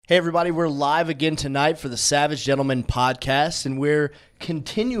Hey, everybody, we're live again tonight for the Savage Gentleman podcast, and we're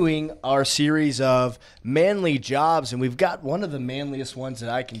continuing our series of manly jobs, and we've got one of the manliest ones that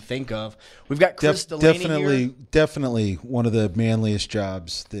I can think of. We've got Chris Delaney here. Definitely one of the manliest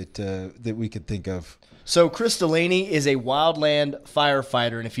jobs that we could think of. So Chris Delaney is a wildland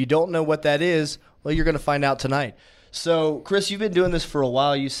firefighter, and if you don't know what that is, well, you're going to find out tonight. So, Chris, you've been doing this for a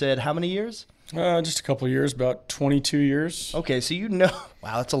while. You said how many years? Just a couple of years, about 22 years. Okay, so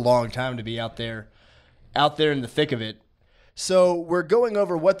wow, that's a long time to be out there in the thick of it. So we're going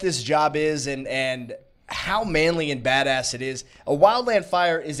over what this job is and how manly and badass it is. A wildland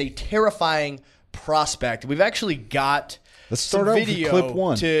fire is a terrifying prospect. We've actually got some video with clip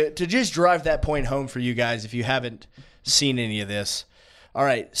one to just drive that point home for you guys if you haven't seen any of this. All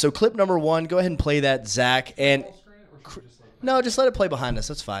right, so clip number one, go ahead and play that, Zach. And no, just let it play behind us.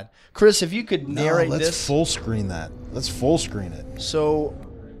 That's fine. Chris, if you could narrate this. Let's full screen that. Let's full screen it. So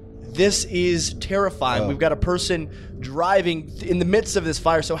this is terrifying. We've got a person driving in the midst of this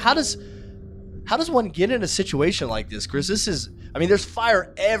fire. So how does one get in a situation like this, Chris? There's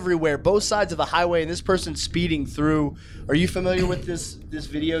fire everywhere, both sides of the highway, and this person's speeding through. Are you familiar with this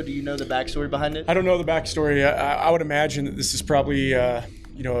video? Do you know the backstory behind it? I don't know the backstory. I would imagine that this is probably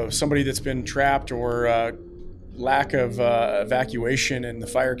somebody that's been trapped or lack of evacuation, and the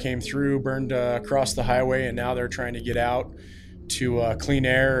fire came through, burned across the highway, and now they're trying to get out to clean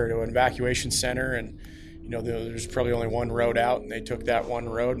air or to an evacuation center. And there's probably only one road out, and they took that one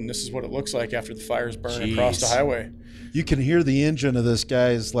road, and this is what it looks like after the fire's burned across the highway. You can hear the engine of this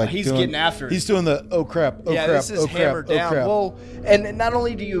guy's getting after it. He's doing the oh crap, oh crap, this is oh crap, hammered down. Oh crap. Well, and not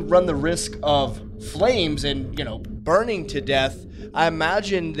only do you run the risk of flames and burning to death, I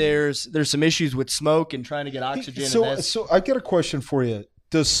imagine there's some issues with smoke and trying to get oxygen. So I've got a question for you.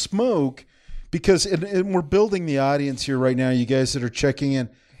 Does smoke, because and we're building the audience here right now, you guys that are checking in,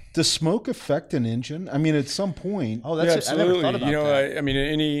 does smoke affect an engine? I mean, at some point. Oh, that's absolutely. I never thought about that.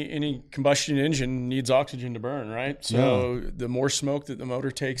 Any combustion engine needs oxygen to burn, right? So the more smoke that the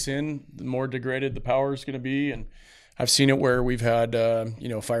motor takes in, the more degraded the power is going to be. And I've seen it where we've had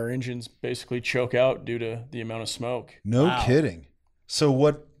fire engines basically choke out due to the amount of smoke. No kidding. So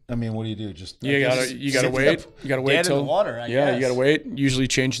what do you do? You gotta wait. You gotta wait till in the water. I guess. You gotta wait. Usually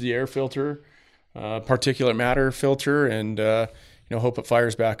change the air filter, particulate matter filter, and hope it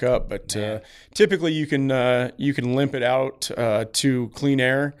fires back up. But typically you can limp it out to clean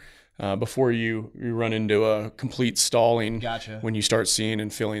air before you run into a complete stalling. Gotcha. When you start seeing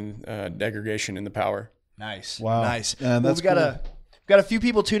and feeling degradation in the power. Nice. Wow. Nice. We've got a few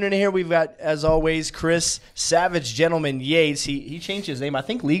people tuning in here. We've got, as always, Chris Savage Gentleman Yates. He changed his name, I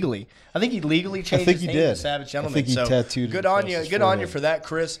think, legally. I think he legally changed his name to Savage Gentleman. I think he tattooed it. Good on you. Good on you for that,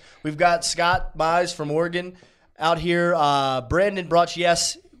 Chris. We've got Scott Mize from Oregon out here. Brandon brought you,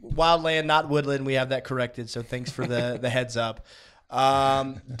 yes, wildland, not woodland. We have that corrected, so thanks for the heads up.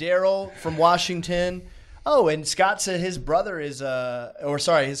 Daryl from Washington. Oh, and Scott said his brother his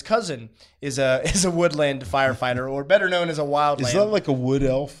cousin is a woodland firefighter, or better known as a wildland. Is that like a wood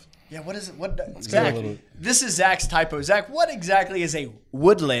elf? Yeah, what is it? Zach, this is Zach's typo. Zach, what exactly is a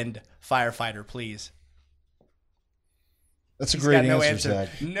woodland firefighter, please? That's a great answer, Zach.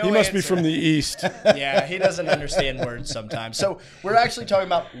 He must be from the east. Yeah, he doesn't understand words sometimes. So we're actually talking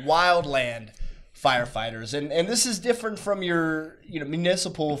about wildland firefighters, and this is different from your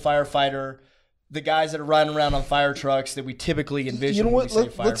municipal firefighter, the guys that are riding around on fire trucks that we typically envision. You know what?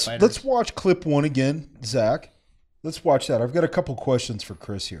 Let's watch clip one again, Zach. Let's watch that. I've got a couple questions for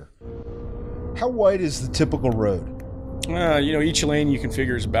Chris here. How wide is the typical road? Each lane you can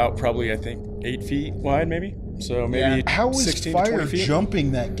figure is about probably, I think, 8 feet wide, maybe. So maybe how is 16 fire to 20 feet.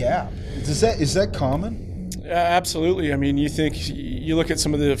 Jumping that gap? Is that common? Absolutely. I mean, you look at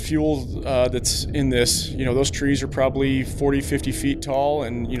some of the fuel that's in this, those trees are probably 40, 50 feet tall,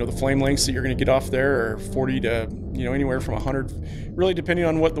 and, the flame lengths that you're going to get off there are 40 to, anywhere from 100, really depending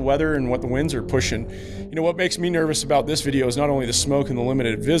on what the weather and what the winds are pushing. What makes me nervous about this video is not only the smoke and the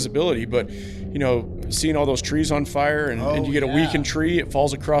limited visibility, but, seeing all those trees on fire and you get a weakened tree, it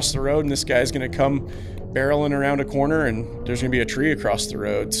falls across the road, and this guy's going to come barreling around a corner, and there's going to be a tree across the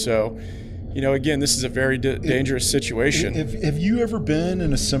road. So, again, this is a very dangerous situation. Have you ever been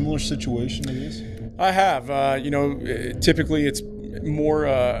in a similar situation to this? I have. Typically it's more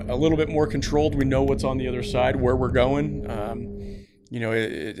a little bit more controlled. We know what's on the other side, where we're going.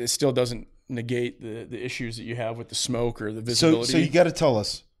 It still doesn't negate the issues that you have with the smoke or the visibility. So you got to tell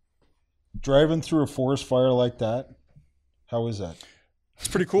us, driving through a forest fire like that, how is that? It's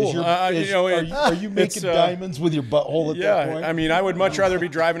pretty cool. Are you making diamonds with your butthole at that point? I mean, I would much rather be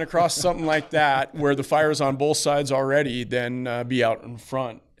driving across something like that where the fire's on both sides already than be out in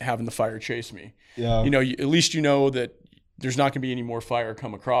front. having the fire chase me. Yeah. At least you know that there's not going to be any more fire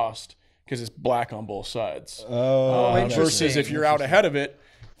come across because it's black on both sides. Versus if you're out ahead of it,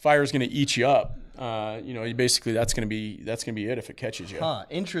 fire's going to eat you up. Basically that's going to be it if it catches you. Huh,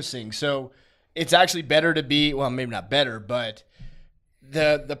 interesting. So it's actually better to be, well, maybe not better, but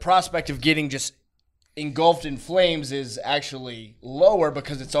the prospect of getting just engulfed in flames is actually lower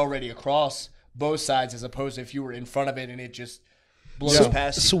because it's already across both sides, as opposed to if you were in front of it and it just blows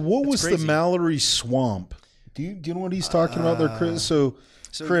past you. So what was crazy. the Mallory Swamp? Do you know what he's talking about there, Chris? So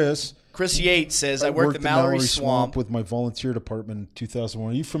Chris Yates says, I worked the Mallory Swamp with my volunteer department in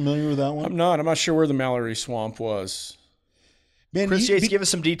 2001. Are you familiar with that one? I'm not sure where the Mallory Swamp was. Man, Chris Yates, give us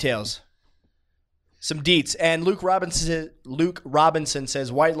some details. Some deets. And Luke Robinson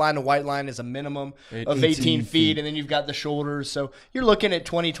says white line to white line is a minimum of 18 feet, and then you've got the shoulders. So you're looking at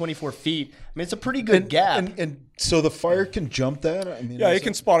 20, 24 feet. I mean, it's a pretty good gap. And so the fire can jump that? I mean, yeah, it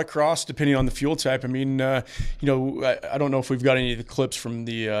can spot across depending on the fuel type. I mean, I don't know if we've got any of the clips from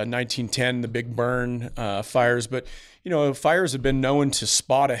the 1910, the Big Burn fires, but, fires have been known to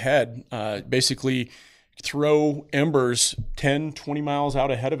spot ahead, basically throw embers 10, 20 miles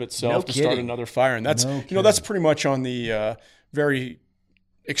out ahead of itself to start another fire. And that's, that's pretty much on the very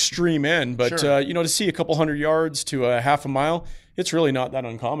extreme end. But, to see a couple hundred yards to a half a mile, it's really not that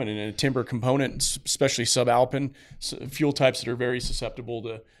uncommon in a timber component, especially subalpine fuel types that are very susceptible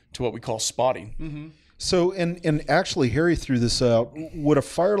to what we call spotting. Mm-hmm. So, and actually, Harry threw this out. Would a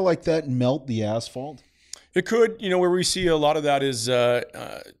fire like that melt the asphalt? It could. Where we see a lot of that is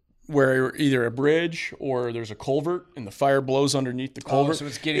where either a bridge or there's a culvert and the fire blows underneath the culvert. So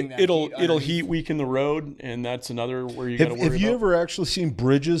it's getting that it'll heat weaken the road, and that's another where you got to worry about. Have you ever actually seen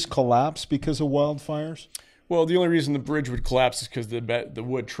bridges collapse because of wildfires? Well, the only reason the bridge would collapse is because the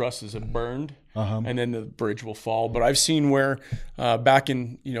wood trusses have burned, and then the bridge will fall. But I've seen where back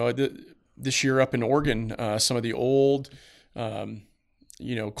in this year up in Oregon, some of the old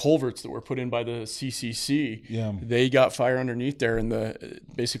culverts that were put in by the CCC, they got fire underneath there, and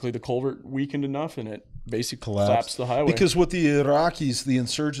basically the culvert weakened enough, and it basically collapsed the highway. Because what the Iraqis, the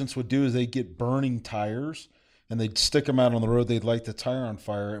insurgents, would do is they get burning tires, and they'd stick them out on the road. They'd light the tire on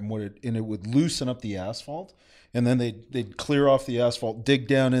fire, and it would loosen up the asphalt, and then they'd clear off the asphalt, dig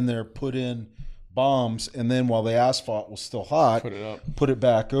down in there, put in bombs, and then while the asphalt was still hot, put it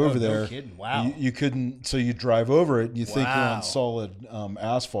back over there. No kidding. Wow. You couldn't, so you drive over it, and you think you're on solid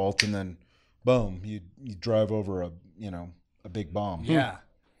asphalt, and then boom, you drive over a big bomb. Yeah,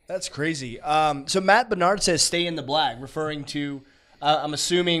 that's crazy. So Matt Bernard says stay in the black, referring to I'm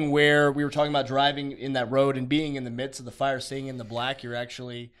assuming where we were talking about driving in that road and being in the midst of the fire, staying in the black, you're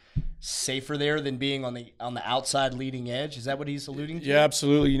actually safer there than being on the outside leading edge. Is that what he's alluding to? Yeah,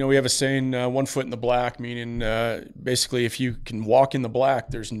 absolutely. We have a saying, 1 foot in the black, meaning basically if you can walk in the black,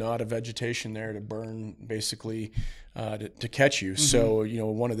 there's not a vegetation there to burn, basically to catch you. Mm-hmm. So,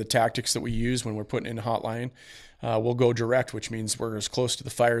 one of the tactics that we use when we're putting in a hotline, we'll go direct, which means we're as close to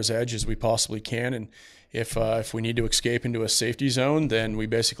the fire's edge as we possibly can. And if we need to escape into a safety zone, then we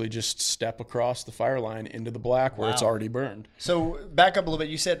basically just step across the fire line into the black where it's already burned. So back up a little bit.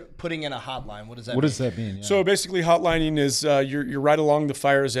 You said putting in a hotline. What does that mean? What does that mean? Yeah. So basically hotlining is you're right along the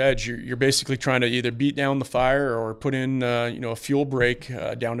fire's edge. You're basically trying to either beat down the fire or put in a fuel break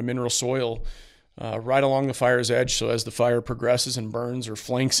down to mineral soil right along the fire's edge. So as the fire progresses and burns or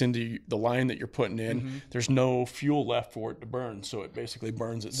flanks into the line that you're putting in, there's no fuel left for it to burn. So it basically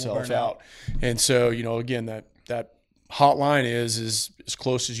burns itself out. And so, again, that hot line is as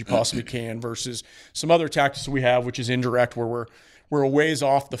close as you possibly can versus some other tactics we have, which is indirect, where we're a ways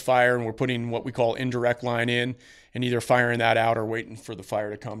off the fire and we're putting what we call indirect line in and either firing that out or waiting for the fire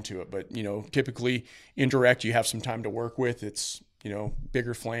to come to it. But, typically indirect, you have some time to work with. It's,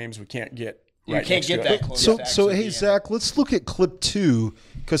 bigger flames. We can't get You can't get that close. So hey, Zach, let's look at clip 2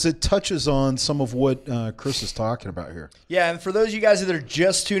 because it touches on some of what Chris is talking about here. Yeah, and for those of you guys that are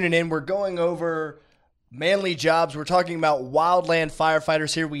just tuning in, we're going over manly jobs. We're talking about wildland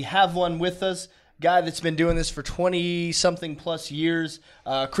firefighters here. We have one with us, guy that's been doing this for 20-something plus years.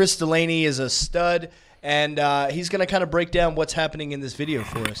 Chris Delaney is a stud, and he's going to kind of break down what's happening in this video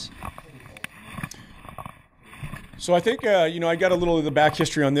for us. So I think, I got a little of the back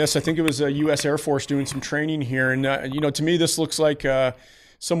history on this. I think it was U.S. Air Force doing some training here. And, to me, this looks like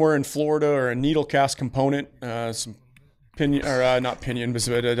somewhere in Florida or a needle cast component, some pinion, or not pinion,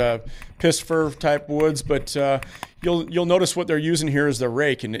 but pissed fir type woods. But you'll notice what they're using here is the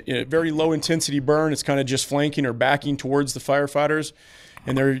rake. And a very low intensity burn. It's kind of just flanking or backing towards the firefighters.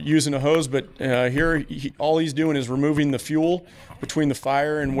 And they're using a hose. But here, all he's doing is removing the fuel between the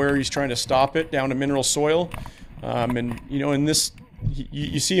fire and where he's trying to stop it down to mineral soil. In this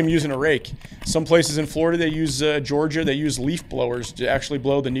you see them using a rake. Some places in Florida, they use Georgia, they use leaf blowers to actually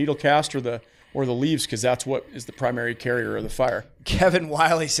blow the needle cast or the leaves, because that's what is the primary carrier of the fire. Kevin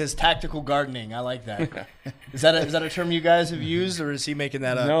Wiley says tactical gardening. I like that. Is that a term you guys have used, or is he making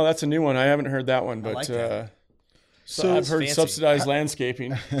that up? No, that's a new one. I haven't heard that one, but like that. so I've heard fancy. subsidized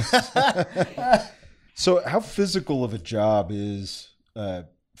landscaping. So how physical of a job is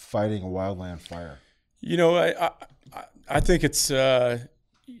fighting a wildland fire? You know, I think it's the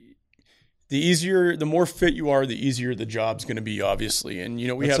more fit you are, the easier the job's going to be, obviously. And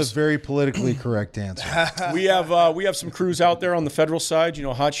That's a very politically correct answer. we have some crews out there on the federal side,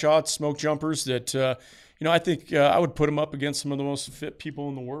 hot shots, smoke jumpers that I think I would put them up against some of the most fit people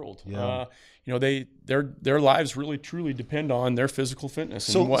in the world. Yeah. Their lives really truly depend on their physical fitness.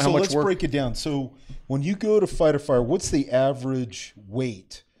 And So how much let's work. break it down. So when you go to fight a fire, what's the average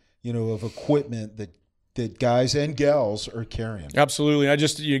weight, of equipment that guys and gals are carrying? Absolutely.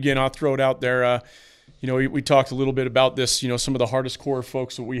 I'll throw it out there. We talked a little bit about this. Some of the hardest core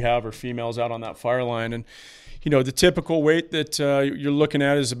folks that we have are females out on that fire line. And, the typical weight that you're looking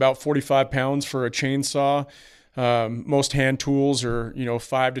at is about 45 pounds for a chainsaw. Most hand tools are,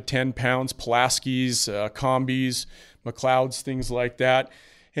 5 to 10 pounds, Pulaski's, combis, McLeod's, things like that.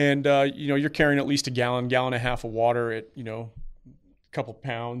 And, you're carrying at least a gallon and a half of water at, couple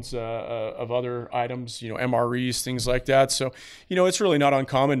pounds of other items, MREs, things like that. So, it's really not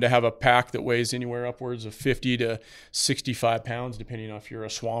uncommon to have a pack that weighs anywhere upwards of 50 to 65 pounds, depending on if you're a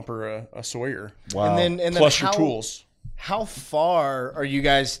swamp or a Sawyer. Wow. And then Plus your tools. How far are you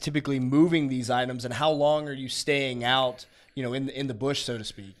guys typically moving these items, and how long are you staying out, in the bush, so to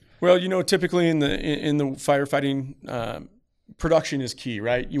speak? Well, typically in the firefighting, production is key,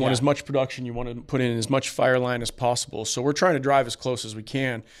 right? You want as much production, you want to put in as much fire line as possible. So we're trying to drive as close as we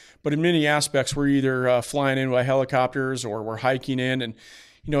can. But in many aspects, we're either flying in by helicopters or we're hiking in. And,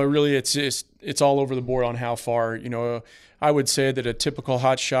 really it's all over the board on how far. I would say that a typical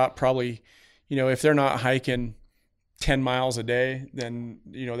hot shot probably, if they're not hiking 10 miles a day, then,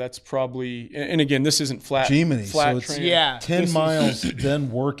 that's probably, and again, this isn't flat So it's training. 10 miles,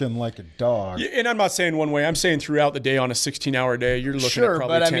 then working like a dog. Yeah, and I'm not saying one way. I'm saying throughout the day on a 16-hour day, you're looking at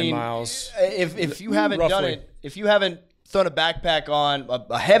probably 10 miles. If you haven't done Roughly. it, if you haven't thrown a backpack on,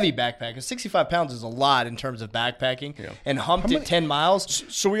 a heavy backpack, because 65 pounds is a lot in terms of backpacking, and humped it 10 miles.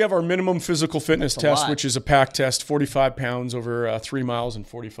 So we have our minimum physical fitness That's a test, lot. which is a pack test, 45 pounds over 3 miles in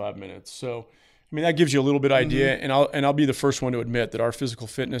 45 minutes. So, that gives you a little bit idea, and I'll be the first one to admit that our physical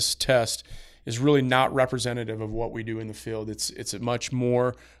fitness test is really not representative of what we do in the field. It's a much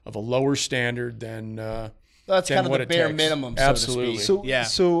more of a lower standard than That's than kind of what the it bare takes. minimum, Absolutely. so to speak.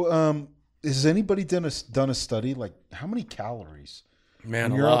 So has anybody done a study, like how many calories?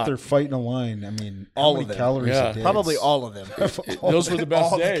 Man, When a you're out lot. there fighting a line, how All many of them. calories Yeah. a day? Probably all of them. Those were the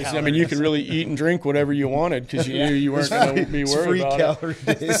best All the days. You could really eat and drink whatever you wanted because you knew you weren't going to be It's worried free about calorie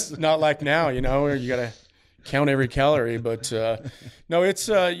it. days. It's not like now, where you got to count every calorie. But no, it's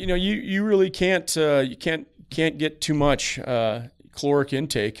you really can't get too much caloric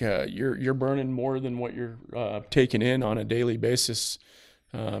intake. You're burning more than what you're taking in on a daily basis.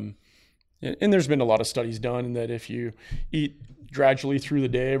 And there's been a lot of studies done that if you eat gradually through the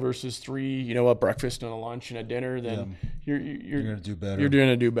day versus 3, a breakfast and a lunch and a dinner, then you're You're gonna do better. You're going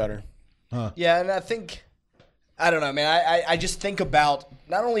to do better. Yeah, and I don't know, man. I just think about,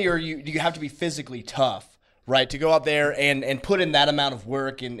 not only do you have to be physically tough, right, to go out there and put in that amount of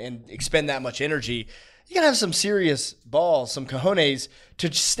work and expend that much energy. You gotta have some serious balls, some cojones, to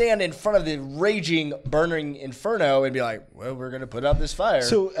just stand in front of the raging, burning inferno and be like, well, we're gonna put out this fire.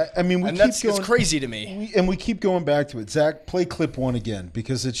 So we and keep that's going. it's crazy to me. We keep going back to it. Zach, play clip 1 again,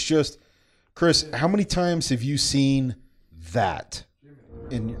 because it's just, Chris, how many times have you seen that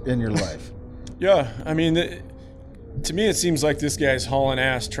in your life? Yeah, to me it seems like this guy's hauling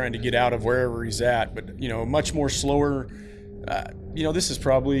ass trying to get out of wherever he's at, but much more slower. This is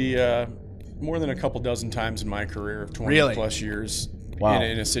probably more than a couple dozen times in my career of 20 plus years. Wow.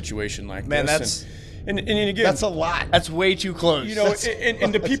 In a situation like Man, this. And again, That's a lot. That's way too close.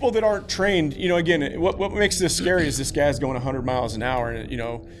 And the people that aren't trained, again, what makes this scary is this guy's going 100 miles an hour, and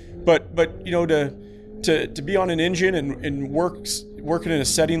but to be on an engine and working in a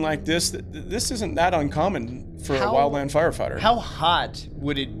setting like this, this isn't that uncommon for a wildland firefighter. How hot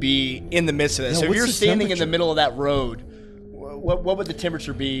would it be in the midst of this? Yeah, So if what's you're the standing in the temperature? middle of that road, what would the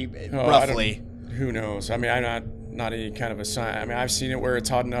temperature be roughly? Who knows? I'm not any kind of a scientist. I've seen it where it's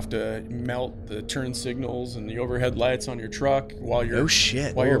hot enough to melt the turn signals and the overhead lights on your truck while you're No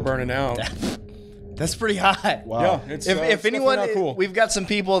shit. while you're burning out. That's pretty high. Wow. Yeah, it's, If it's anyone, definitely not cool. we've got some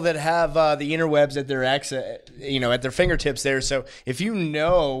people that have the interwebs at their at their fingertips there. So if you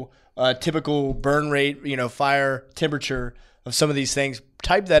know typical burn rate, fire temperature of some of these things,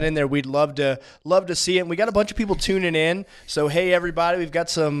 type that in there. We'd love to see it. And we got a bunch of people tuning in. So hey, everybody, we've got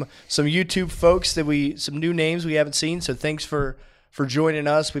some YouTube folks some new names we haven't seen. So thanks for joining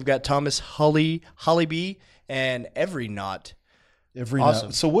us. We've got Thomas Hollyby and Every Knot. Every Awesome.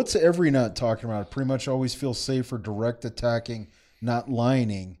 nut. So what's every nut talking about? Pretty much always feel safer direct attacking, not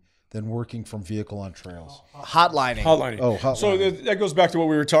lining, than working from vehicle on trails. Hotlining. Oh, hotlining. So that goes back to what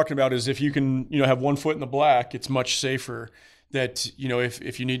we were talking about. Is if you can, have 1 foot in the black, it's much safer. That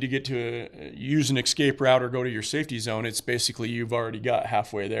if you need to get to use an escape route or go to your safety zone, it's basically you've already got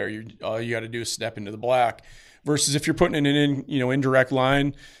halfway there. All you got to do is step into the black. Versus if you're putting in an indirect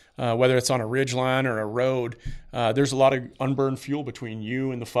line. Whether it's on a ridge line or a road, there's a lot of unburned fuel between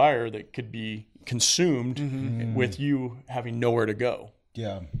you and the fire that could be consumed with you having nowhere to go.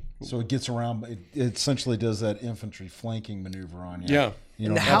 Yeah. So it gets around. It essentially does that infantry flanking maneuver on you. Yeah. You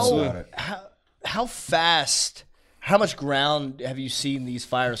know, And about it. how fast, how much ground have you seen these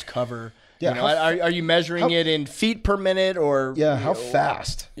fires cover? Yeah, Are you measuring it in feet per minute or? Yeah. How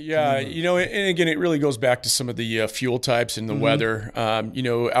fast? Yeah, and again, it really goes back to some of the fuel types and the weather.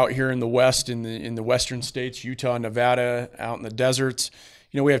 Out here in the West, in the western states, Utah, Nevada, out in the deserts,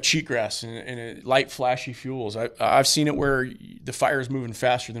 we have cheatgrass and light, flashy fuels. I've seen it where the fire is moving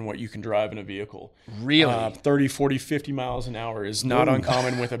faster than what you can drive in a vehicle. Really? 30, 40, 50 miles an hour is not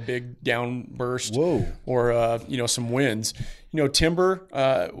uncommon with a big downburst or, some winds.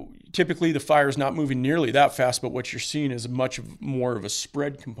 Timber, typically the fire is not moving nearly that fast, but what you're seeing is more of a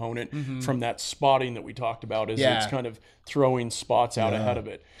spread component from that spotting that we talked about. It's kind of throwing spots out ahead of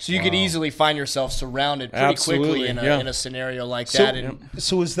it. So you could easily find yourself surrounded pretty quickly in a scenario like that.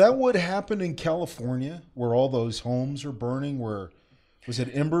 So is that what happened in California, where all those homes are burning? Where was it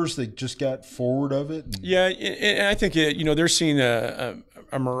embers that just got forward of it? Yeah, and I think they're seeing a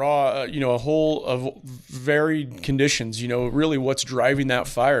mirage, a whole of varied conditions. Really what's driving that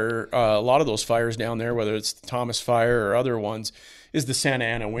fire, a lot of those fires down there, whether it's the Thomas Fire or other ones, is the Santa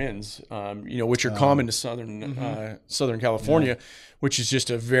Ana winds, which are common to Southern California, which is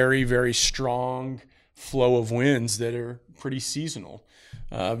just a very, very strong flow of winds that are pretty seasonal.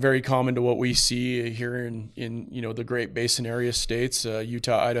 Very common to what we see here in the Great Basin area states,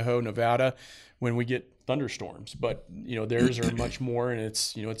 Utah, Idaho, Nevada, when we get thunderstorms. But theirs are much more, and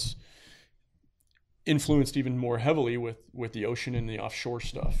it's influenced even more heavily with the ocean and the offshore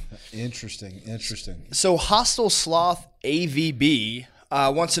stuff. Interesting. So Hostile Sloth AVB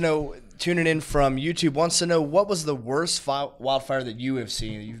wants to know, tuning in from YouTube, wants to know what was the worst wildfire that you have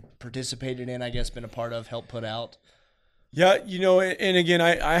seen, that you've participated in, I guess, been a part of, helped put out. Yeah, and again,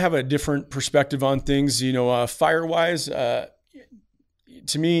 I have a different perspective on things. Fire-wise,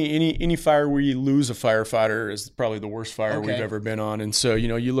 to me, any fire where you lose a firefighter is probably the worst fire we've ever been on. And so,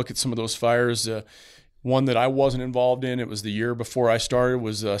 you look at some of those fires. One that I wasn't involved in, it was the year before I started,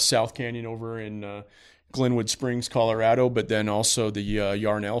 was South Canyon over in Glenwood Springs, Colorado, but then also the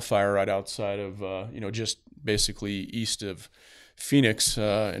Yarnell fire right outside of, just basically east of Phoenix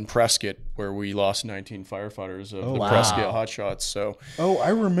and Prescott, where we lost 19 firefighters of the Prescott hotshots. So, I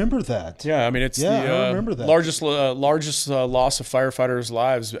remember that. Yeah, I mean it's I remember that. largest loss of firefighters'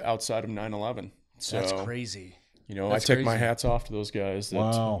 lives outside of 9/11. So That's crazy. I take my hats off to those guys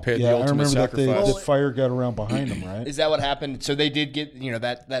that paid the I ultimate remember sacrifice. that the fire got around behind them, right? Is that what happened? So they did get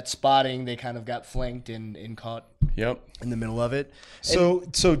that spotting. They kind of got flanked and caught. Yep. In the middle of it. So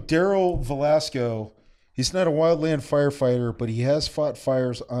Daryl Velasco. He's not a wildland firefighter, but he has fought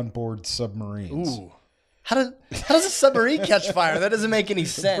fires on board submarines. Ooh. How does a submarine catch fire? That doesn't make any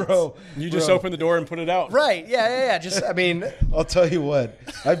sense. Bro, you just open the door and put it out. Right. Yeah. Just, I'll tell you what.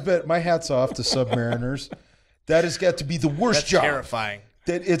 I bet my hat's off to submariners. That has got to be the worst job. Terrifying.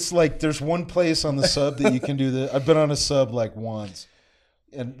 That it's like there's one place on the sub that you can do that. I've been on a sub like once,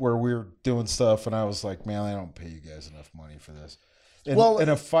 and where we were doing stuff, and I was like, man, I don't pay you guys enough money for this. And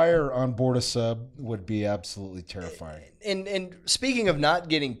a fire on board a sub would be absolutely terrifying. And speaking of not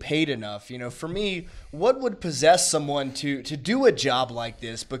getting paid enough, for me, what would possess someone to do a job like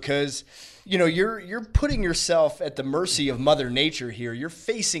this? Because, you're putting yourself at the mercy of Mother Nature here. You're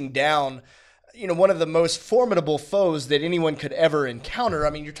facing down, one of the most formidable foes that anyone could ever encounter. I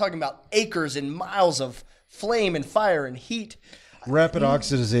mean, you're talking about acres and miles of flame and fire and heat. Rapid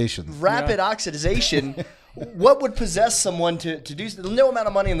oxidation. Oxidation. What would possess someone to do? No amount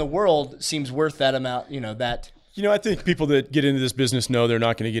of money in the world seems worth that amount, that I think people that get into this business know they're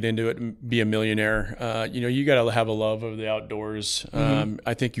not going to get into it and be a millionaire. You got to have a love of the outdoors.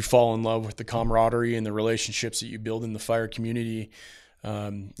 I think you fall in love with the camaraderie and the relationships that you build in the fire community.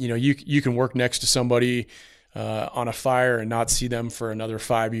 You can work next to somebody on a fire and not see them for another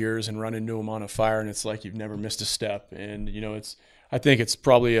 5 years and run into them on a fire, and it's like you've never missed a step. And I think it's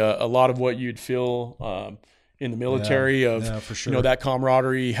probably a lot of what you'd feel in the military for sure. That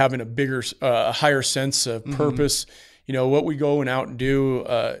camaraderie, having a higher sense of purpose. What we go and out and do.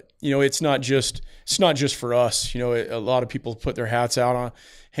 It's not just for us. A lot of people put their hats out on,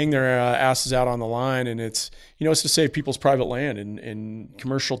 hang their asses out on the line, and it's to save people's private land and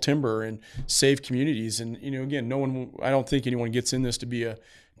commercial timber and save communities. And again, I don't think anyone gets in this to be a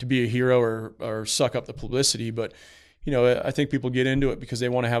hero or suck up the publicity, but I think people get into it because they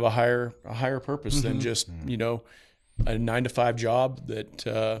want to have a higher purpose than just a 9-to-5 job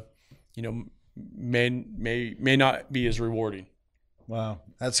that may not be as rewarding. Wow,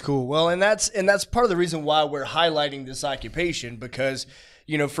 that's cool. Well, and that's part of the reason why we're highlighting this occupation, because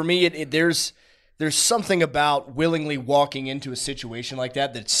for me there's something about willingly walking into a situation like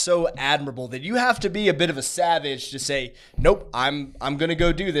that that's so admirable that you have to be a bit of a savage to say, nope, I'm going to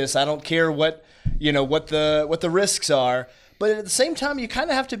go do this. I don't care what the risks are. But at the same time, you kind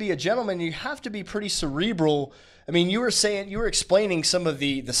of have to be a gentleman. You have to be pretty cerebral. I mean, you were explaining some of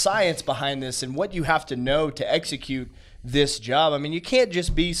the science behind this and what you have to know to execute this job. I mean, you can't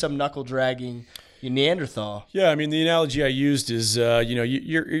just be some knuckle dragging Neanderthal. Yeah, I mean, the analogy I used is,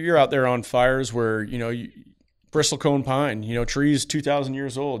 you're out there on fires where, bristlecone pine, trees 2,000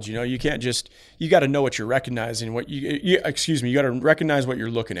 years old. You can't you got to know what you're recognizing. You got to recognize what you're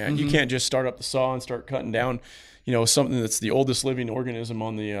looking at. You can't just start up the saw and start cutting down, something that's the oldest living organism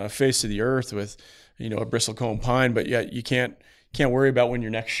on the face of the earth with, a bristlecone pine. But yet you can't worry about when your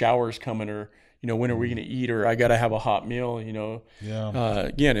next shower is coming, or when are we going to eat, or I got to have a hot meal.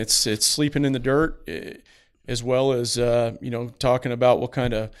 Again, it's sleeping in the dirt, as well as talking about what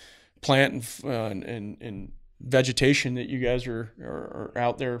kind of plant and vegetation that you guys are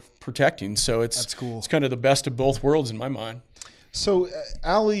out there protecting. So that's cool. It's kind of the best of both worlds in my mind. So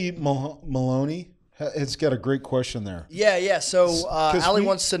Allie Maloney has got a great question there. Yeah. So Allie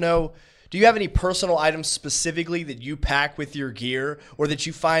wants to know, do you have any personal items specifically that you pack with your gear or that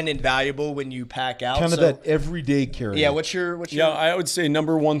you find invaluable when you pack out? Kind of that everyday carry. Yeah, what's your Yeah, I would say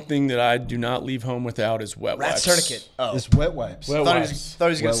number one thing that I do not leave home without is wet wipes. Rat's tourniquet. Oh. Is wet wipes. I thought he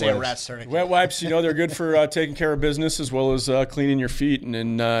was going to say a rat's tourniquet. Wet wipes, they're good for taking care of business as well as cleaning your feet. And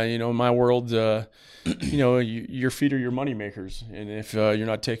in my world, your feet are your money makers. And if you're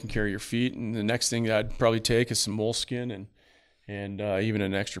not taking care of your feet, and the next thing that I'd probably take is some moleskin and even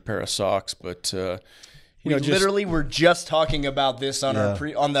an extra pair of socks. But we literally were just talking about this on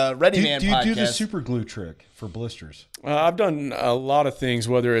on the Ready Man podcast. Do you do the super glue trick for blisters? I've done a lot of things,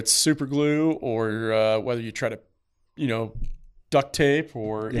 whether it's super glue or whether you try to, duct tape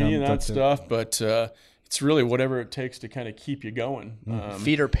or any of that stuff. But it's really whatever it takes to kind of keep you going.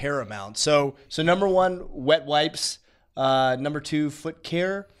 Feet are paramount. So number one, wet wipes. Number two, foot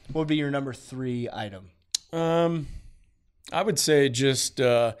care. What would be your number three item? I would say just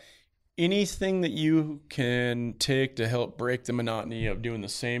anything that you can take to help break the monotony of doing the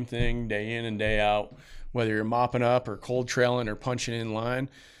same thing day in and day out, whether you're mopping up or cold trailing or punching in line.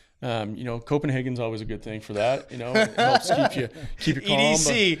 Copenhagen's always a good thing for that. It helps keep you calm.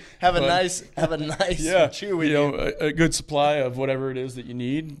 EDC, have a nice chew with you. A good supply of whatever it is that you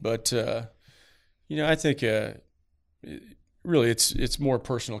need. But I think really it's more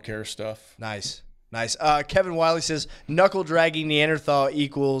personal care stuff. Nice. Kevin Wiley says knuckle dragging Neanderthal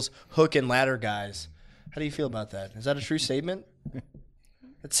equals hook and ladder guys. How do you feel about that? Is that a true statement?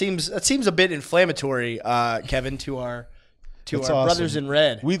 That seems a bit inflammatory, Kevin, to our brothers in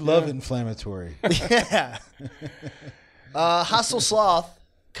red. We love inflammatory. Yeah. Hostile Sloth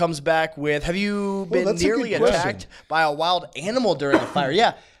comes back with, have you been nearly attacked by a wild animal during a fire?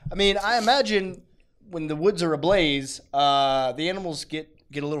 Yeah. I mean, I imagine when the woods are ablaze, the animals get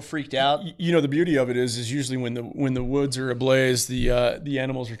a little freaked out. The beauty of it is usually when the woods are ablaze, the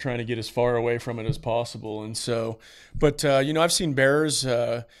animals are trying to get as far away from it as possible. And so, but I've seen bears.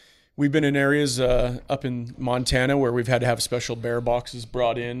 We've been in areas up in Montana where we've had to have special bear boxes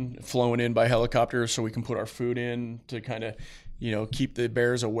flown in by helicopter, so we can put our food in to kind of keep the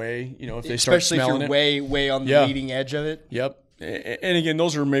bears away. If they start smelling it, especially if you're way on the leading edge of it. Yep. And again,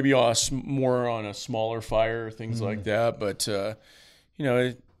 those are maybe more on a smaller fire, things like that. But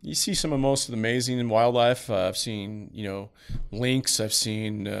you see some of most of the amazing wildlife. I've seen, lynx. I've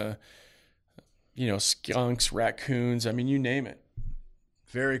seen, skunks, raccoons. I mean, you name it.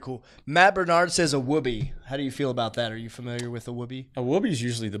 Very cool. Matt Bernard says a whoopee. How do you feel about that? Are you familiar with a whoopee? A whoopee is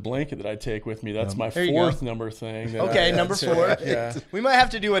usually the blanket that I take with me. That's my There you fourth go. number thing. Okay, number 4. Yeah. We might have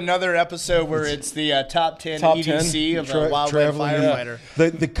to do another episode where it's the top 10 Top EDC 10. of a wildland firefighter.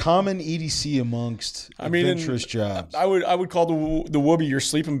 The common EDC amongst adventurous jobs. I would call the whoopee your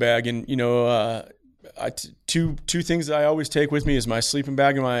sleeping bag, and two things that I always take with me is my sleeping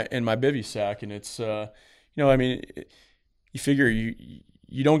bag and my bivy sack, and it's you figure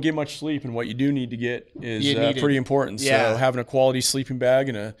you don't get much sleep, and what you do need to get is pretty important. Yeah. So having a quality sleeping bag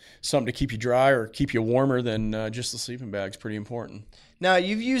and something to keep you dry or keep you warmer than just the sleeping bag is pretty important. Now,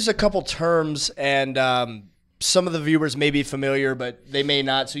 you've used a couple terms, and some of the viewers may be familiar, but they may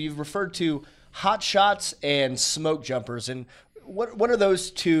not. So you've referred to hot shots and smoke jumpers. And what are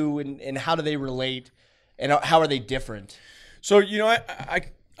those two, and how do they relate, and how are they different? So,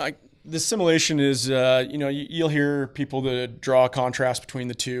 the simulation is, you'll hear people that draw a contrast between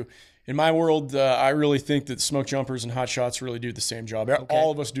the two. In my world, I really think that smoke jumpers and hot shots really do the same job. Okay. All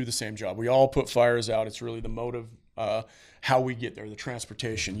of us do the same job. We all put fires out. It's really the mode of how we get there, the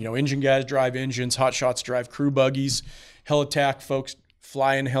transportation. Engine guys drive engines, hot shots drive crew buggies, heli-tac folks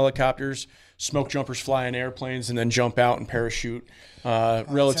fly in helicopters, smoke jumpers fly in airplanes and then jump out and parachute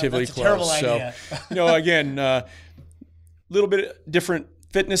relatively that's a close. terrible idea. So, again, little bit different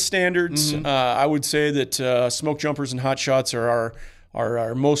fitness standards. I would say that smoke jumpers and hot shots are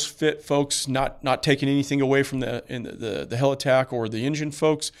our most fit folks, not taking anything away from the heli-tac or the engine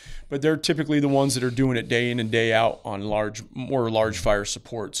folks, but they're typically the ones that are doing it day in and day out on more large fire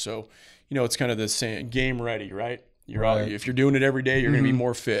support. So, it's kind of the same game ready, right? If you're doing it every day, you're going to be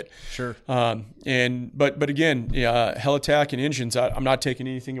more fit. Sure. But again, heli-tac and engines, I'm not taking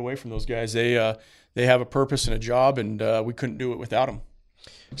anything away from those guys. They have a purpose and a job, and we couldn't do it without them.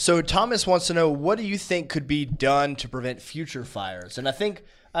 So Thomas wants to know, what do you think could be done to prevent future fires? And I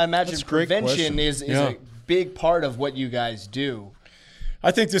imagine That's a great prevention question. is a big part of what you guys do.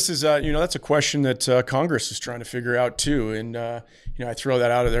 I think this is, that's a question that Congress is trying to figure out too. And, I throw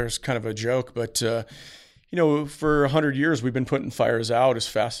that out of there as kind of a joke, but, for 100 years, we've been putting fires out as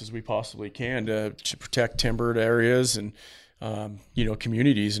fast as we possibly can to protect timbered areas and,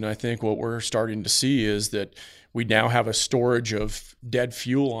 communities. And I think what we're starting to see is that we now have a storage of dead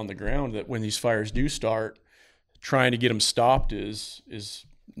fuel on the ground that when these fires do start, trying to get them stopped is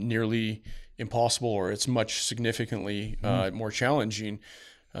nearly impossible, or it's much significantly more challenging.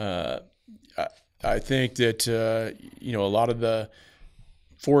 I think that, a lot of the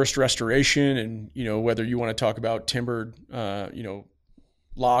forest restoration and, whether you want to talk about timbered,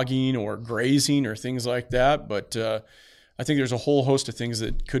 logging or grazing or things like that, but I think there's a whole host of things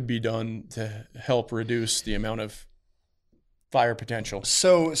that could be done to help reduce the amount of fire potential.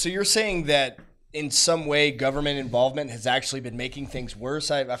 So you're saying that in some way government involvement has actually been making things worse?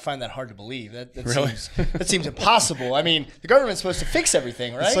 I find that hard to believe. That Really? seems impossible. I mean, the government's supposed to fix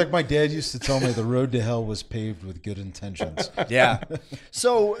everything, right? It's like my dad used to tell me, the road to hell was paved with good intentions. Yeah.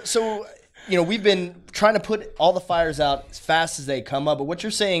 So we've been trying to put all the fires out as fast as they come up, but what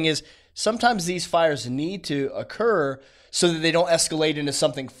you're saying is sometimes these fires need to occur so that they don't escalate into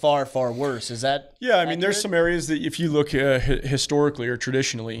something far, far worse. Is that Yeah, I mean, accurate? there's some areas that if you look historically or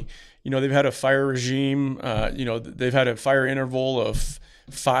traditionally, they've had a fire regime, they've had a fire interval of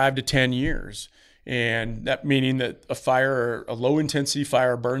 5 to 10 years. And that meaning that a low intensity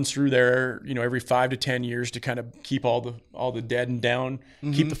fire burns through there, every 5 to 10 years to kind of keep all the dead and down,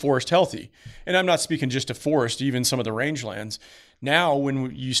 keep the forest healthy. And I'm not speaking just to forest, even some of the rangelands. Now,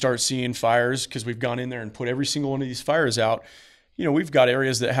 when you start seeing fires, because we've gone in there and put every single one of these fires out, we've got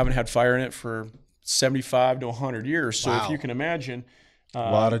areas that haven't had fire in it for 75 to 100 years. So Wow. if you can imagine,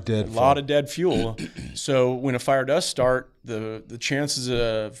 A lot of dead fuel. So when a fire does start, the chances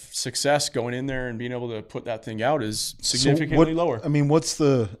of success going in there and being able to put that thing out is significantly lower. I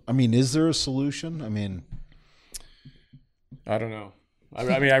mean, is there a solution? I mean, I don't know.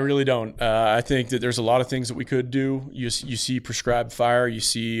 I really don't. I think that there's a lot of things that we could do. You see prescribed fire. You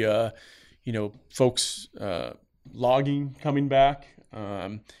see, folks logging coming back.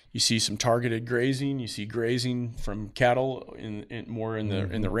 You see some targeted grazing. You see grazing from cattle in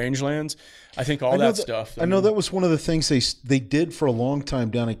the rangelands. I think all that stuff. I know that was one of the things they did for a long time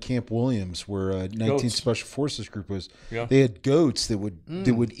down at Camp Williams, where 19th Goats. Special Forces Group was. Yeah. They had goats that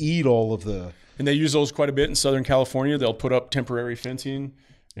would eat all of the. And they use those quite a bit in Southern California. They'll put up temporary fencing,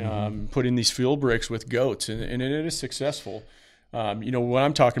 put in these fuel bricks with goats, and it is successful. What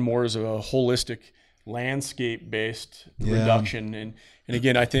I'm talking more is a holistic landscape-based reduction. And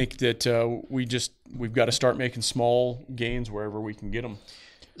again, I think that we've got to start making small gains wherever we can get them.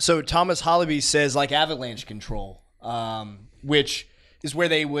 So Thomas Holliby says like avalanche control, which is where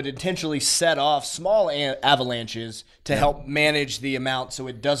they would intentionally set off small avalanches to help manage the amount so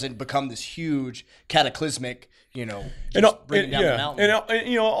it doesn't become this huge cataclysmic, bringing down the mountain.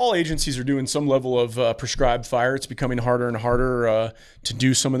 And all agencies are doing some level of prescribed fire. It's becoming harder and harder to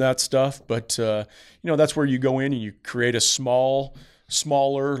do some of that stuff. But, that's where you go in and you create a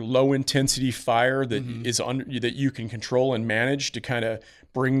smaller, low intensity fire that is that you can control and manage to kind of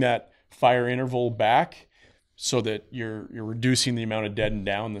bring that fire interval back, so that you're reducing the amount of dead and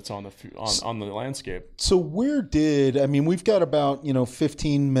down that's on the landscape. So we've got about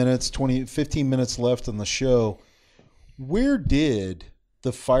 15 minutes left on the show. Where did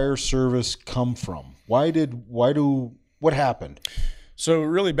the fire service come from? What happened? So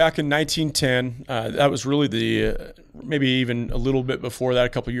really back in 1910, that was really maybe even a little bit before that, a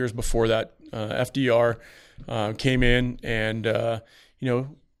couple of years before that, FDR came in and,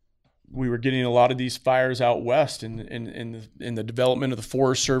 we were getting a lot of these fires out west in the development of the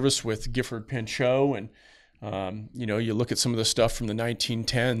Forest Service with Gifford Pinchot. And, you look at some of the stuff from the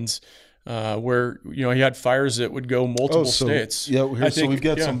 1910s where, he had fires that would go multiple states. Yeah. So we've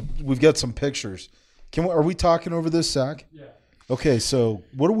got some pictures. Are we talking over this, Zach? Yeah. Okay. So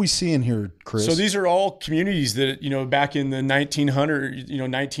what are we seeing here, Chris? So these are all communities that, back in the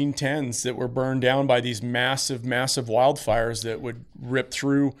 1910s that were burned down by these massive wildfires that would rip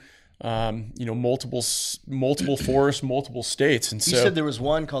through multiple forests, multiple states. And you said there was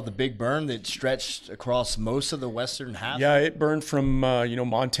one called the Big Burn that stretched across most of the western half? Yeah, it burned from,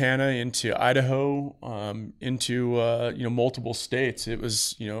 Montana into Idaho, into, multiple states. It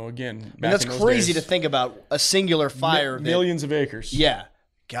was, again, back that's in those crazy days. To think about a singular fire. Millions of acres. Yeah.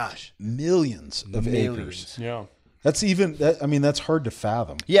 Gosh. Millions of acres. Yeah. That's hard to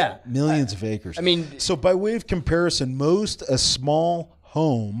fathom. Yeah. Millions of acres. So by way of comparison, a small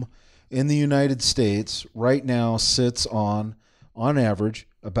home in the United States right now sits on average,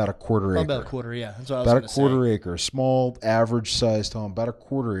 about a quarter acre. About a quarter, yeah. That's what I was about a quarter acre. Small, average-sized home, about a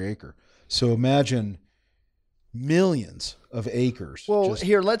quarter acre. So imagine millions of acres. Well,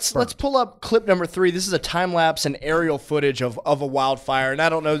 here, let's pull up clip number 3. This is a time-lapse and aerial footage of a wildfire. And I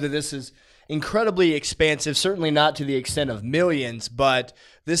don't know that this is incredibly expansive, certainly not to the extent of millions, but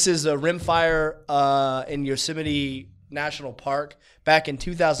this is a rimfire in Yosemite National Park back in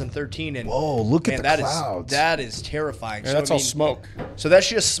 2013, and whoa, look at the clouds. That is terrifying. Yeah, that's all smoke. So that's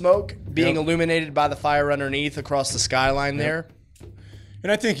just smoke being illuminated by the fire underneath across the skyline there.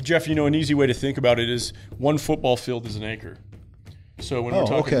 And I think, Jeff, an easy way to think about it is one football field is an acre. So when we're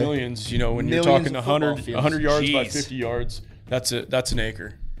talking millions, when you're talking 100 yards by 50 yards, that's an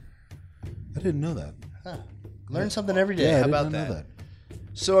acre. I didn't know that. Huh. Learn something every day. Yeah, How about know that?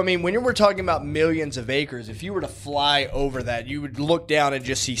 So, when we're talking about millions of acres, if you were to fly over that, you would look down and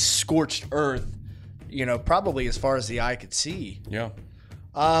just see scorched earth, probably as far as the eye could see. Yeah.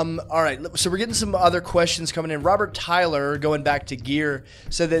 All right. So we're getting some other questions coming in. Robert Tyler, going back to gear,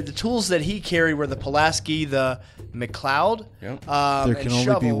 said that the tools that he carried were the Pulaski, the McLeod. Yep. There can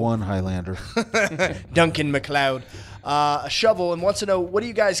only be one Highlander. Duncan McLeod. A shovel, and wants to know, what do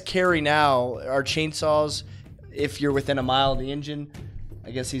you guys carry now? Are chainsaws, if you're within a mile of the engine? I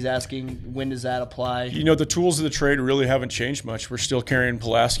guess he's asking, when does that apply? The tools of the trade really haven't changed much. We're still carrying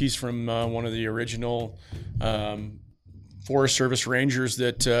Pulaskis from one of the original Forest Service Rangers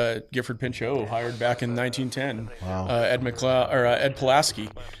that Gifford Pinchot hired back in 1910. Wow. Ed Pulaski.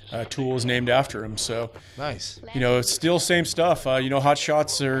 Tool is named after him. So nice. It's still same stuff. Hot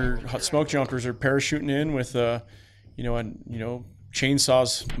shots or hot smoke jumpers are parachuting in with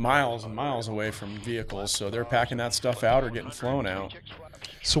chainsaws miles and miles away from vehicles. So they're packing that stuff out or getting flown out.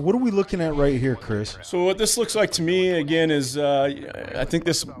 So what are we looking at right here, Chris? So what this looks like to me, again, is I think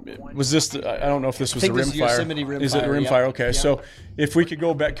this was I don't know if this was a rimfire. Yosemite rimfire. Is it a rimfire? Yeah. Okay. Yeah. So if we could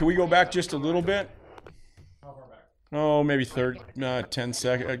go back, can we go back just a little bit? How far back? Oh, maybe 10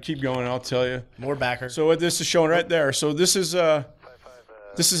 seconds. Keep going, I'll tell you. More backer. So what this is showing right there. So this is an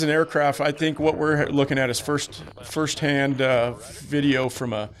aircraft. I think what we're looking at is first-hand video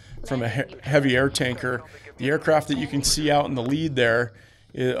from a heavy air tanker. The aircraft that you can see out in the lead there.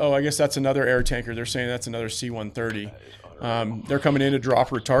 I guess that's another air tanker. They're saying that's another C-130. They're coming in to drop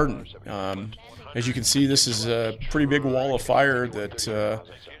retardant. As you can see, this is a pretty big wall of fire that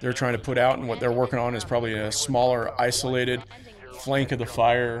they're trying to put out, and what they're working on is probably a smaller, isolated flank of the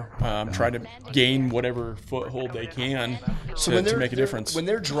fire, trying to gain whatever foothold they can to make a difference. When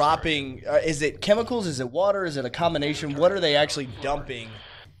they're dropping, is it chemicals? Is it water? Is it a combination? What are they actually dumping?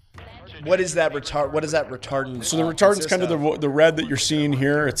 What is that retardant? So the retardant's kind of the red that you're seeing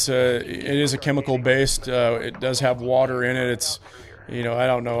here. It is a chemical based. It does have water in it. It's I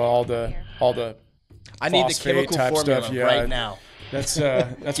don't know all the I need the chemical type formula stuff. Yeah. right now. That's Give me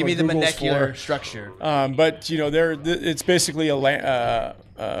what the Google's molecular for. structure. But it's basically a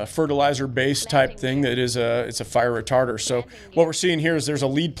fertilizer-based type thing that is it's a fire retarder. So what we're seeing here is there's a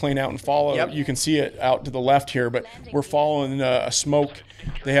lead plane out in follow. Yep. You can see it out to the left here, but we're following a smoke.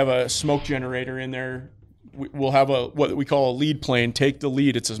 They have a smoke generator in there. We'll have what we call a lead plane take the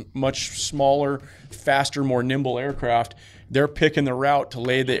lead. It's a much smaller, faster, more nimble aircraft. They're picking the route to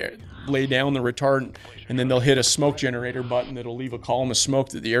lay down the retardant, and then they'll hit a smoke generator button that'll leave a column of smoke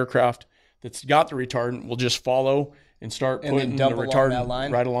that the aircraft that's got the retardant will just follow and start And then putting the dump along retardant that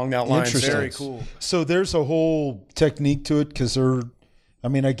line? right along that line. Interesting. Very cool. So there's a whole technique to it because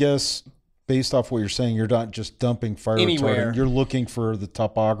I guess based off what you're saying, you're not just dumping fire Anywhere. retardant. You're looking for the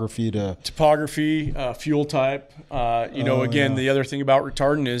topography to. Topography, fuel type. The other thing about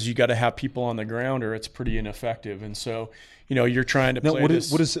retardant is you got to have people on the ground or it's pretty ineffective. And so, you're trying to Now, play what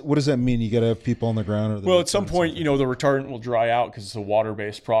does that mean? You got to have people on the ground, or Well, at some point, the retardant will dry out because it's a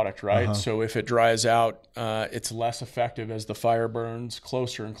water-based product, right? So if it dries out, it's less effective as the fire burns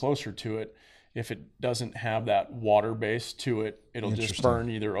closer and closer to it. If it doesn't have that water base to it, it'll just burn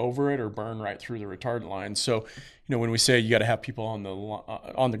either over it or burn right through the retardant line. So, when we say you got to have people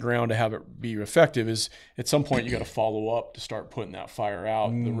on the ground to have it be effective, is at some point you got to follow up to start putting that fire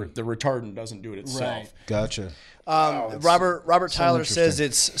out. The retardant doesn't do it itself. Right. Gotcha. Robert Tyler interesting. says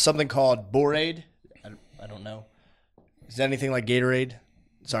it's something called Borade. I don't know. Is that anything like Gatorade?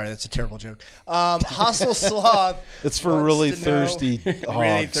 Sorry, that's a terrible joke. Hostile Sloth. It's for wants really to know- thirsty hogs.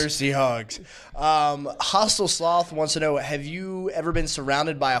 Really thirsty hogs. Hostile Sloth wants to know, have you ever been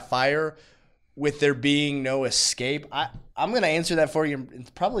surrounded by a fire with there being no escape? I'm going to answer that for you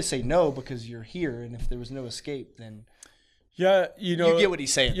and probably say no because you're here, and if there was no escape, then Yeah, you get what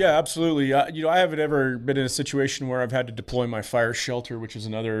he's saying. Yeah, absolutely. I haven't ever been in a situation where I've had to deploy my fire shelter, which is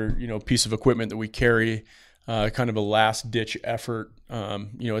another piece of equipment that we carry, kind of a last ditch effort.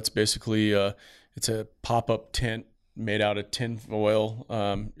 It's basically it's a pop up tent made out of tin foil.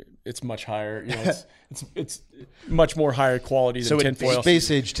 It's much higher. It's much more higher quality than tin foil.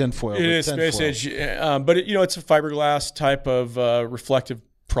 Space age tinfoil. It is space age, but it's a fiberglass type of reflective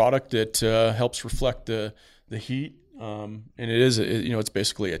product that helps reflect the heat. And it's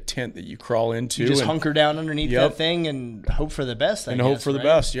basically a tent that you crawl into. You just hunker down underneath that thing and hope for the best. I guess, hope for the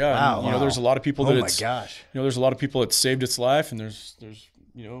best. Yeah. Wow. And, there's a lot of people that there's a lot of people that saved its life, and there's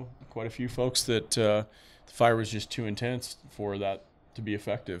quite a few folks that the fire was just too intense for that to be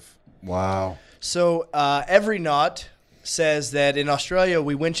effective. Wow. So every knot says that in Australia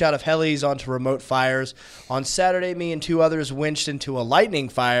we winch out of helis onto remote fires. On Saturday, me and two others winched into a lightning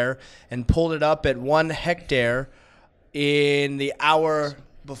fire and pulled it up at 1 hectare in the hour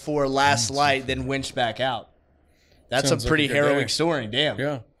before last light, then winched back out. That's Sounds a pretty like a good harrowing day. story. Damn.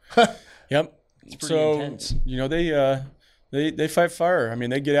 Yeah. Yep. It's pretty So intense. they fight fire. I mean,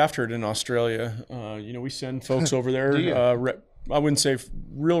 they get after it in Australia. We send folks over there. Do you? I wouldn't say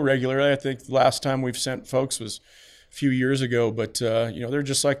real regularly. I think the last time we've sent folks was a few years ago. But they're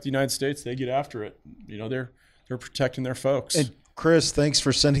just like the United States. They get after it. They're protecting their folks. And Chris, thanks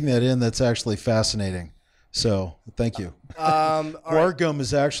for sending that in. That's actually fascinating. So thank you. Guar gum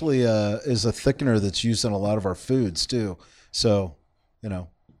is actually is a thickener that's used in a lot of our foods too. So,